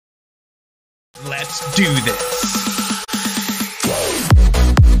Let's do this!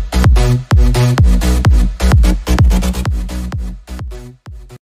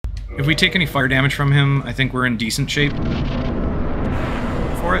 If we take any fire damage from him, I think we're in decent shape for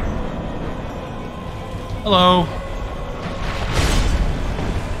it. Hello!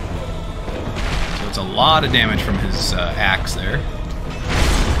 So it's a lot of damage from his axe there.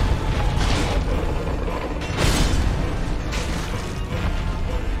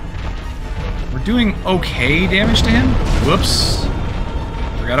 We're doing okay damage to him. Whoops.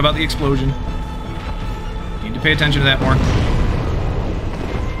 Forgot about the explosion. Need to pay attention to that more.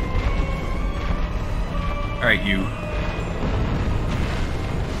 Alright, you.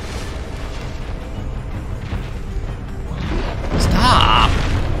 Stop!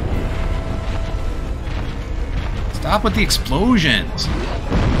 Stop with the explosions!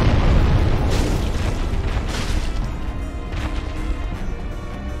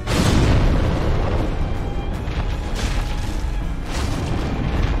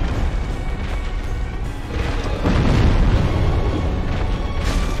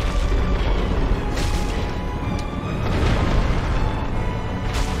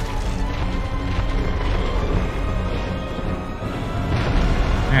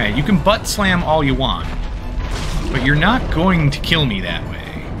 Alright, you can butt slam all you want, but you're not going to kill me that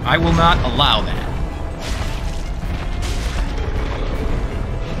way. I will not allow that.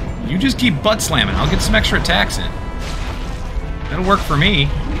 You just keep butt slamming, I'll get some extra attacks in. That'll work for me.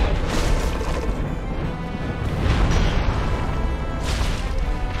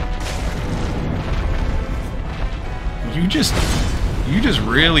 You just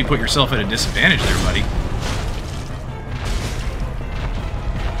really put yourself at a disadvantage there, buddy.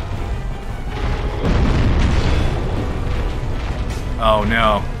 Oh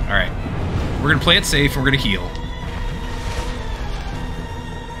no. Alright. We're gonna play it safe and we're gonna heal.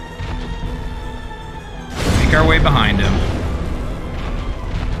 Make our way behind him.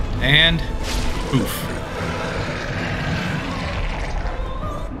 And... oof.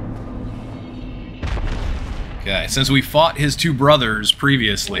 Okay, since we fought his two brothers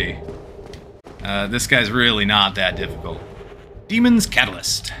previously, this guy's really not that difficult. Demon's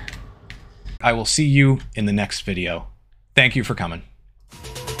Catalyst. I will see you in the next video. Thank you for coming.